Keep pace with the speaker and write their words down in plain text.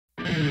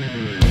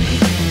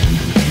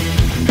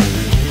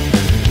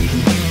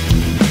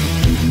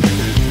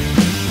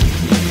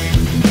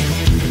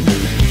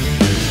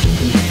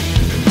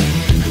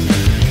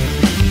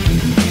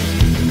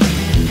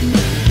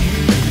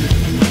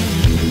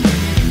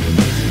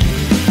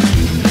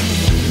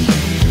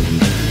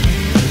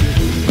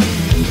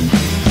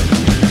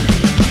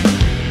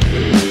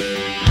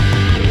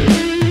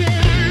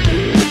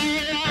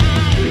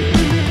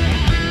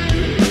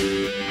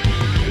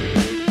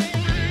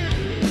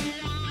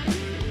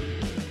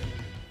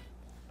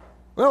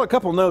Well, a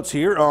couple notes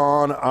here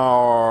on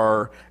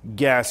our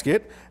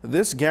gasket.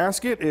 This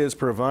gasket is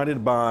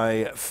provided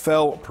by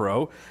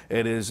Felpro.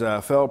 It is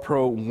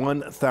Felpro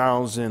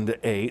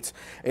 1008.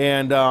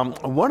 And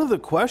one of the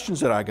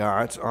questions that I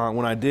got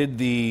when I did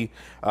the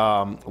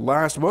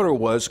last motor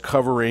was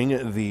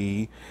covering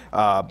the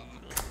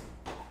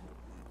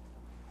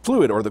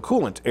fluid or the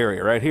coolant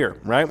area right here,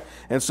 right?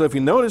 And so if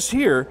you notice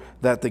here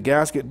that the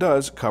gasket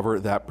does cover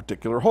that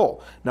particular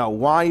hole. Now,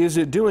 why is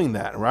it doing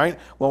that, right?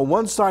 Well,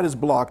 one side is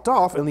blocked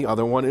off and the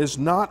other one is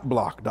not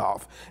blocked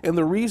off. And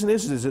the reason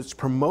is it's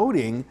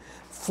promoting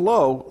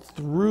flow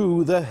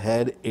through the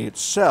head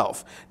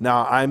itself.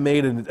 Now, I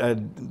made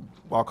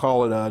I'll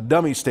call it a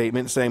dummy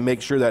statement saying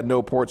make sure that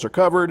no ports are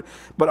covered,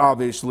 but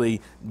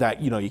obviously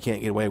that, you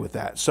can't get away with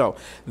that. So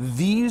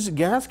these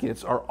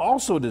gaskets are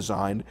also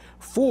designed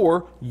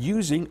for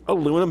using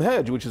aluminum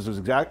heads, which is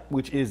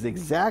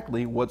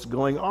exactly what's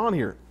going on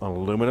here,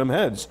 aluminum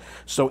heads.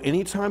 So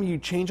anytime you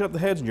change up the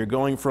heads and you're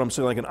going from,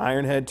 say, like an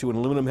iron head to an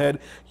aluminum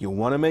head, you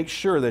want to make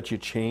sure that you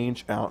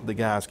change out the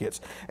gaskets.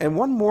 And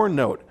one more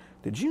note,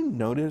 did you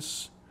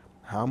notice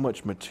how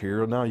much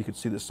material now? You can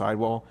see the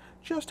sidewall,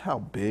 just how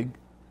big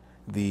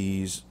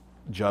these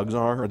jugs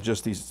are, or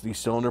just these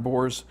cylinder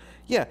bores.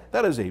 Yeah,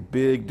 that is a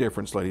big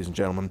difference, ladies and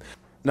gentlemen.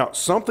 Now,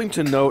 something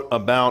to note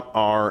about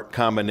our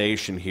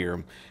combination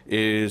here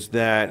is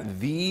that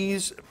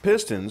these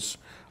pistons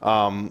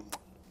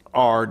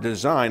are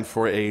designed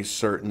for a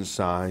certain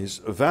size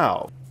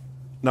valve.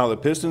 Now, the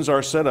pistons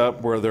are set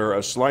up where they're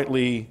a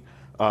slightly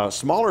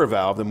smaller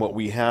valve than what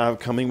we have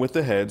coming with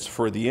the heads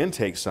for the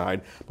intake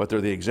side, but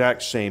they're the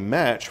exact same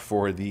match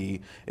for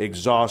the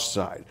exhaust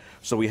side.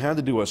 So we had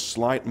to do a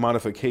slight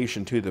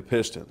modification to the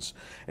pistons.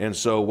 And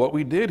so what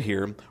we did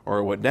here,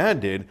 or what Dad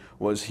did,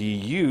 was he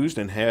used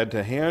and had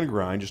to hand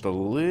grind just a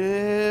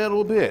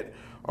little bit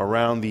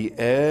around the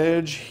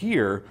edge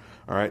here,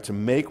 all right, to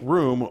make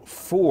room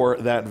for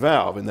that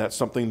valve. And that's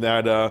something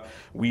that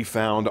we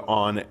found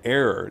on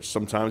error.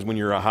 Sometimes when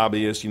you're a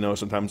hobbyist,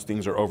 sometimes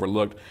things are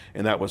overlooked,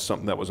 and that was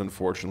something that was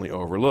unfortunately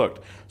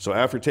overlooked. So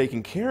after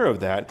taking care of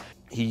that,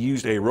 he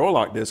used a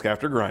roll-lock disc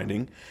after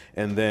grinding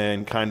and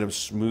then kind of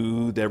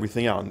smoothed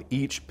everything out. And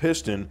each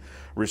piston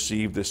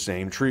received the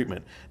same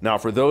treatment. Now,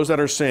 for those that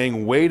are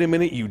saying, wait a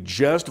minute, you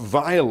just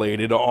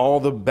violated all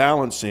the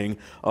balancing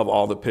of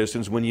all the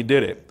pistons when you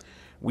did it.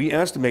 We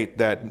estimate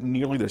that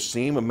nearly the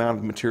same amount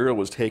of material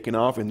was taken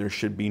off, and there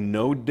should be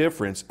no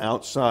difference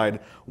outside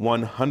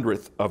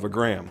 1/100th of a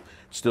gram.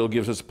 Still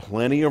gives us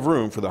plenty of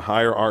room for the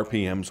higher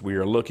RPMs we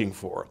are looking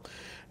for.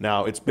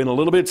 Now, it's been a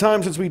little bit of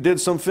time since we did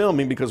some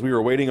filming because we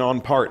were waiting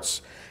on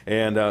parts.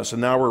 And so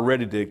now we're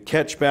ready to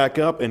catch back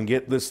up and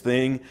get this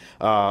thing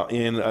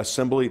in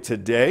assembly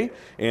today.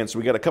 And so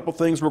we got a couple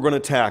things we're going to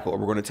tackle.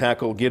 We're going to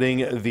tackle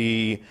getting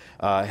the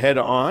head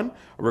on.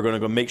 We're going to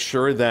go make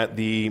sure that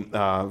the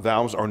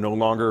valves are no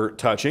longer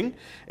touching.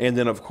 And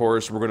then, of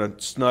course, we're going to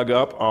snug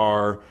up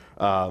our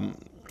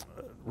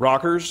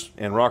rockers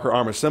and rocker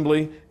arm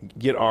assembly,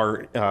 get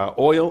our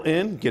oil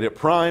in, get it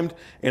primed,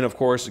 and of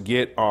course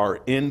get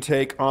our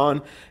intake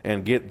on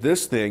and get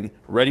this thing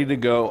ready to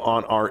go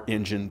on our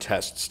engine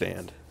test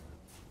stand.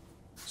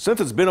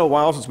 Since it's been a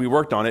while since we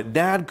worked on it,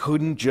 Dad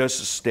couldn't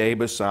just stay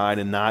beside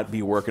and not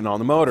be working on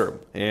the motor.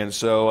 And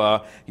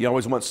so he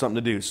always wants something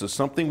to do. So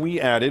something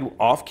we added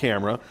off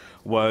camera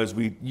was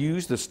we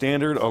used the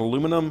standard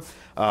aluminum,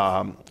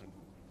 water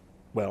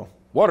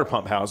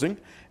pump housing.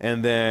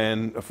 And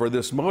then for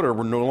this motor,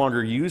 we're no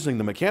longer using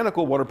the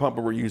mechanical water pump,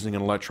 but we're using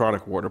an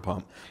electronic water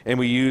pump. And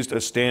we used a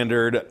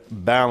standard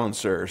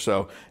balancer.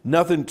 So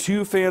nothing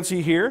too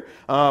fancy here,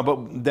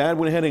 but Dad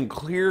went ahead and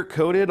clear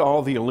coated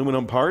all the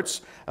aluminum parts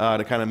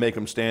to kind of make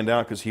them stand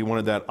out because he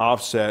wanted that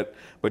offset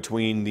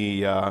between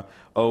the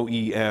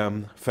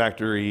OEM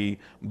factory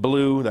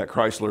blue, that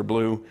Chrysler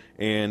blue,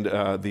 and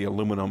the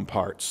aluminum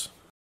parts.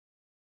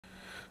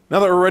 Now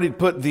that we're ready to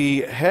put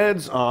the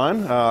heads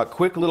on,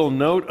 quick little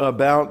note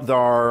about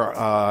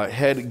our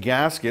head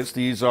gaskets.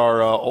 These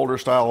are older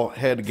style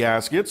head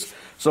gaskets.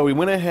 So we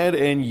went ahead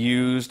and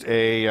used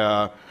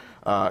a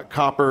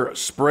copper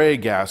spray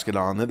gasket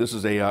on it. This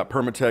is a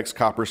Permatex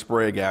copper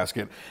spray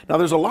gasket. Now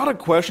there's a lot of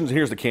questions,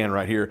 here's the can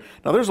right here.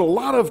 Now there's a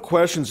lot of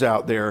questions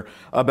out there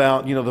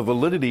about the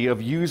validity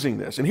of using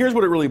this. And here's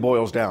what it really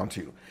boils down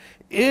to.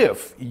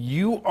 If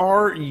you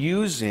are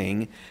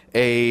using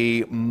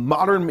a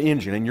modern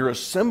engine and you're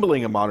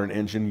assembling a modern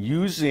engine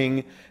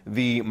using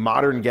the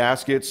modern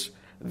gaskets,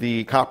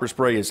 the copper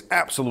spray is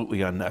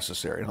absolutely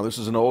unnecessary. Now, this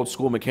is an old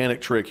school mechanic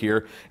trick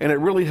here, and it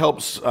really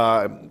helps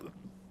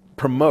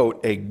promote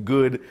a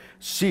good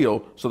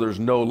seal so there's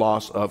no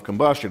loss of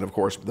combustion. Of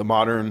course, the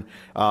modern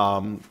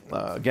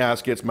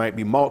gaskets might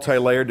be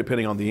multi-layered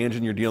depending on the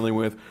engine you're dealing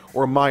with,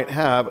 or might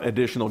have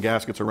additional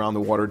gaskets around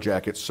the water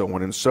jacket, so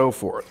on and so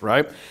forth,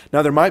 right?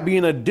 Now, there might be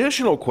an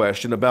additional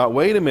question about,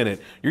 wait a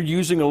minute, you're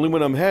using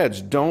aluminum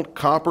heads. Don't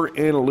copper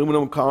and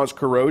aluminum cause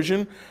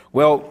corrosion?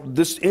 Well,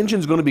 this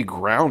engine's going to be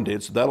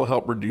grounded, so that'll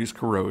help reduce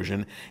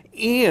corrosion,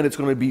 and it's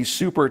going to be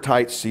super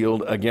tight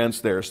sealed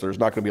against there, so there's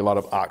not going to be a lot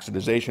of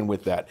oxidization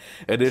with that.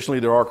 Additionally,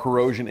 there are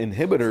corrosion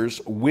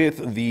inhibitors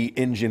with the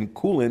engine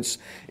coolants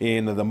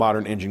in the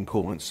modern engine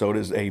coolants, so it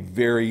is a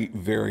very,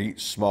 very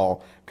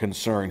small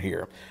concern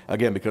here.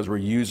 Again, because we're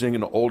using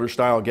an older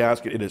style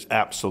gasket, it is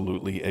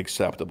absolutely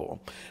acceptable.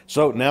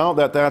 So now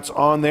that that's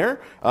on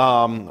there,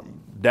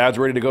 Dad's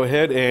ready to go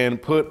ahead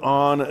and put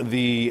on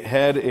the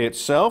head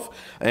itself,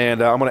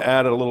 and I'm going to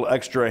add a little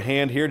extra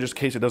hand here just in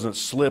case it doesn't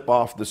slip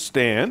off the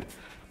stand.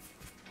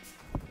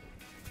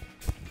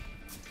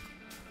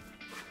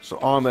 So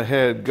on the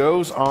head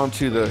goes,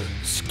 onto the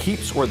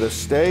keeps or the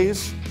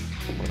stays.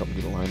 I'm going to help me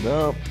get it lined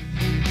up.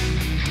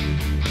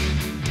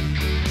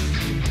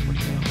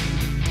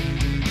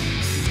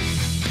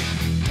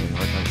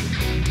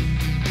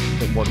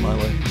 More my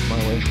way,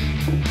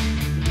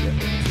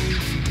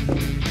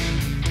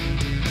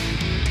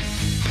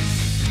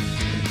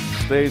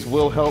 Stays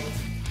will help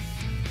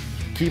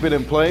keep it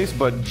in place,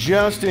 but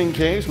just in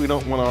case, we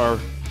don't want our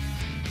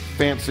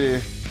fancy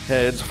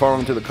heads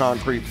falling to the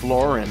concrete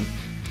floor and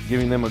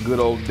giving them a good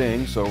old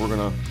ding, so we're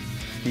gonna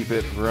keep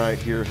it right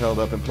here held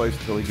up in place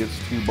until he gets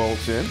 2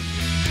 bolts in.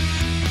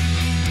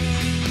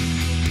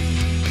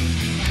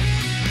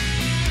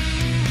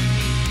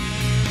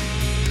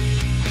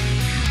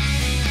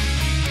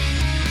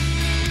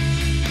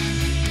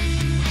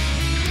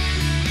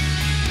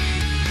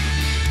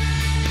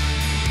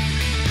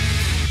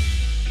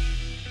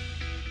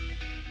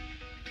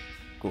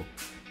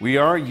 We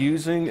are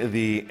using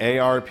the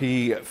ARP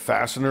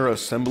fastener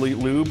assembly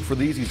lube for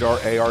these. These are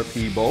ARP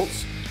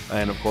bolts.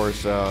 And of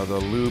course,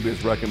 the lube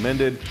is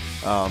recommended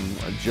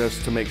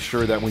just to make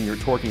sure that when you're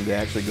torquing, they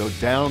actually go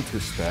down to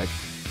spec.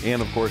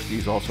 And of course,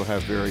 these also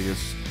have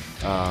various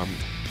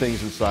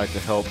things inside to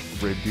help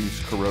reduce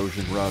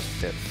corrosion,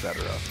 rust,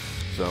 etc.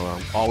 So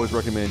always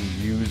recommend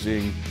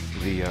using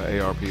the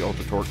ARP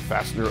Ultra Torque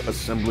Fastener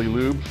Assembly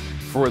Lube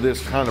for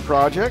this kind of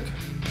project.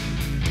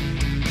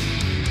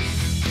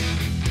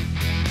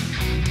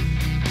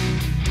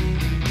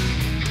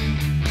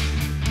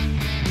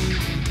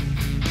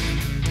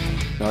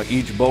 Now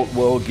each bolt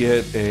will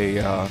get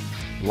a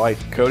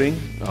light coating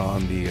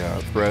on the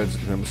threads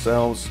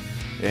themselves,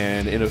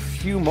 and in a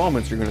few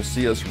moments you're going to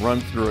see us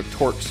run through a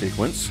torque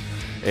sequence,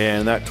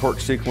 and that torque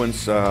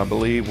sequence I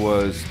believe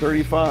was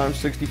 35,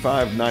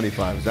 65,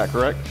 95. Is that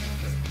correct?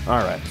 All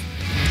right.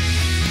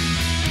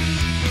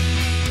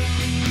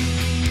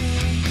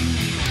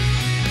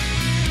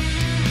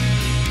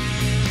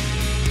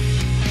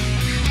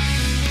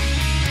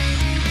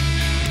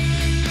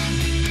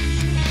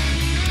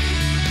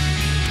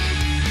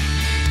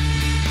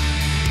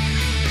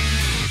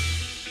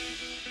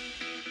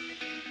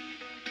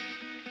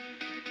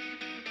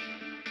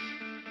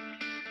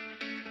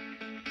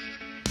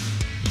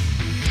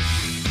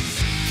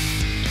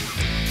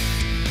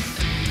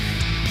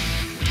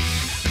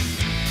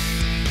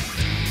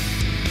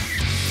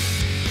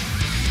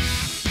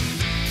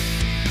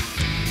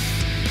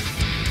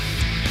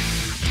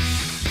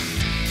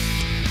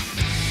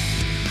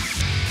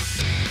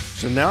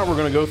 So now we're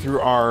going to go through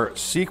our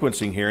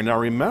sequencing here. Now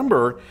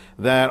remember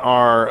that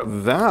our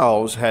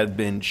valves had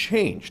been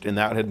changed, and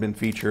that had been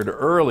featured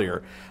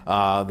earlier.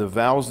 The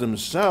valves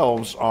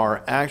themselves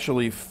are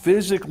actually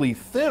physically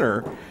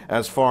thinner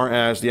as far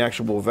as the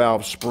actual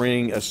valve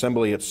spring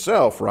assembly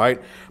itself,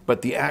 right?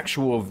 But the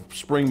actual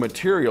spring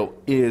material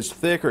is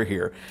thicker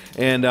here.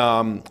 And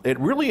it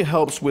really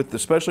helps with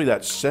especially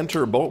that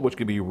center bolt, which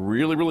can be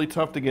really, really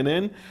tough to get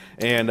in.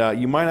 And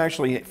you might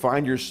actually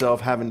find yourself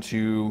having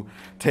to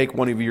take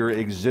one of your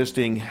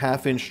existing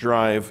 1/2-inch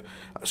drive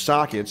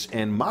sockets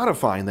and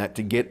modifying that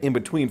to get in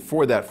between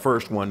for that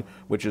first one,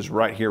 which is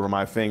right here where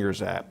my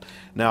finger's at.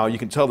 Now you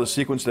can tell the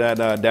sequence that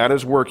Dad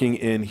is working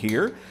in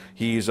here.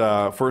 He's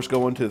first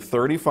going to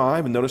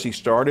 35, and notice he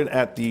started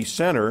at the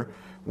center,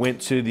 went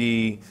to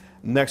the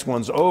next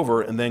ones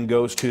over, and then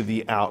goes to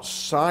the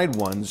outside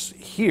ones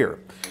here.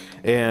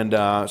 And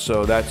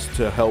so that's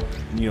to help,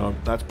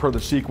 that's per the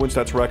sequence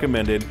that's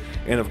recommended.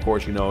 And of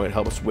course, it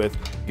helps with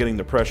getting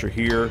the pressure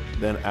here,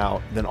 then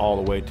out, then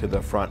all the way to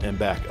the front and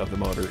back of the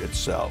motor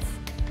itself.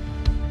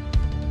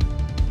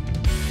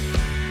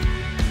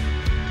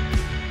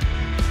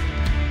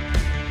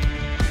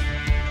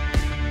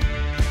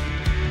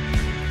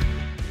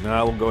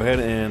 Now we'll go ahead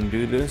and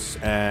do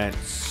this at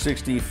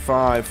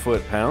 65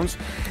 foot-pounds.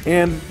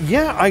 And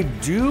yeah, I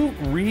do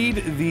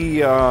read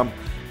the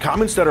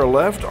comments that are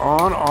left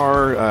on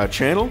our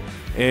channel,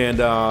 and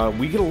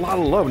we get a lot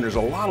of love, and there's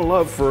a lot of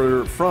love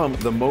from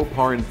the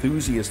MOPAR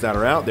enthusiasts that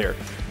are out there.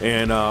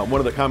 And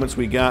one of the comments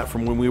we got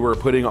from when we were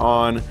putting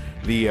on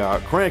the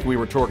crank, we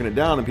were torquing it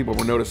down and people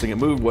were noticing it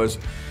moved, was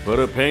put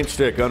a paint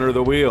stick under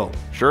the wheel.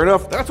 Sure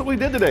enough, that's what we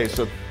did today.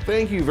 So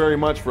thank you very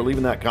much for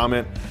leaving that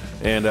comment,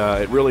 and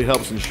it really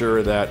helps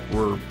ensure that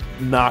we're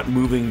not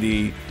moving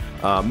the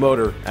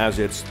motor as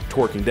it's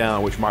torquing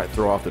down, which might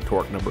throw off the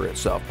torque number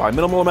itself by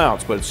minimal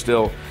amounts, but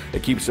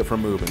it keeps it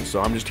from moving.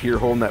 So I'm just here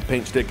holding that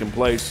paint stick in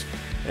place,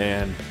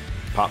 and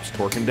Pop's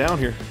torquing down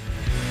here.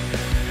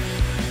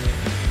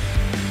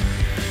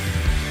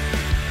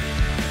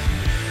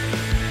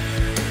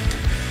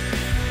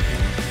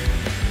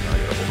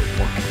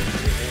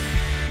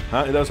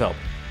 It does help.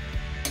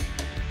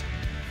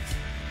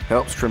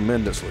 Helps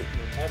tremendously.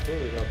 It'll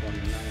absolutely help on the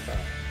 95.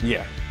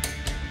 Yeah.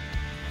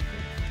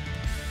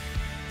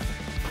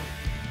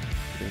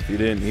 If you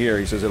didn't hear,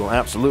 he says it'll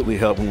absolutely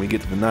help when we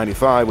get to the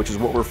 95, which is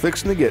what we're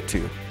fixing to get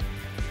to.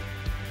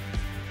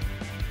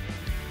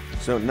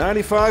 So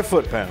 95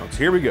 foot-pounds,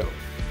 here we go.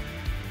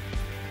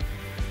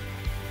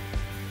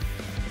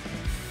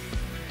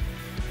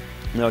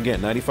 Now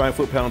again, 95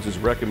 foot-pounds is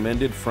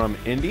recommended from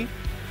Indy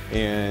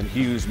and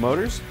Hughes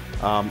Motors.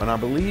 And I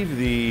believe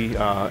the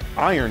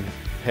iron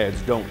heads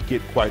don't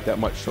get quite that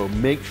much. So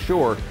make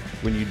sure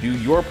when you do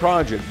your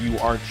project, you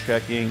are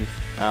checking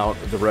out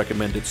the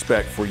recommended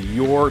spec for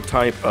your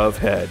type of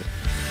head.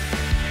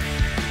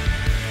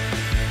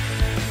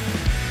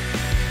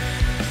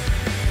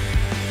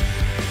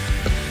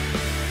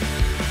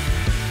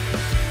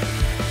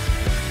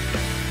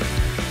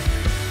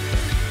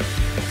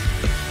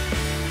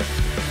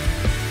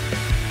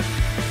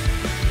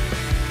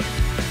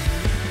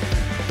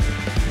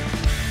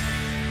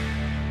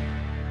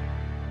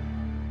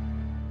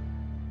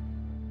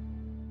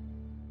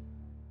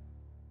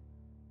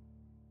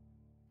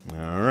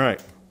 All right.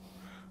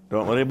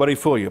 Don't let anybody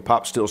fool you.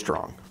 Pop's still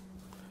strong.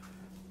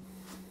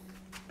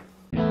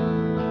 All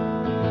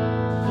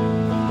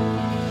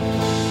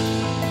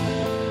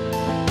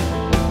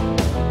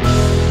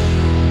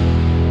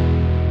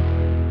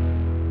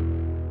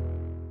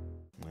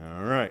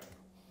right.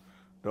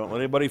 Don't let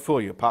anybody fool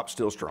you. Pop's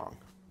still strong.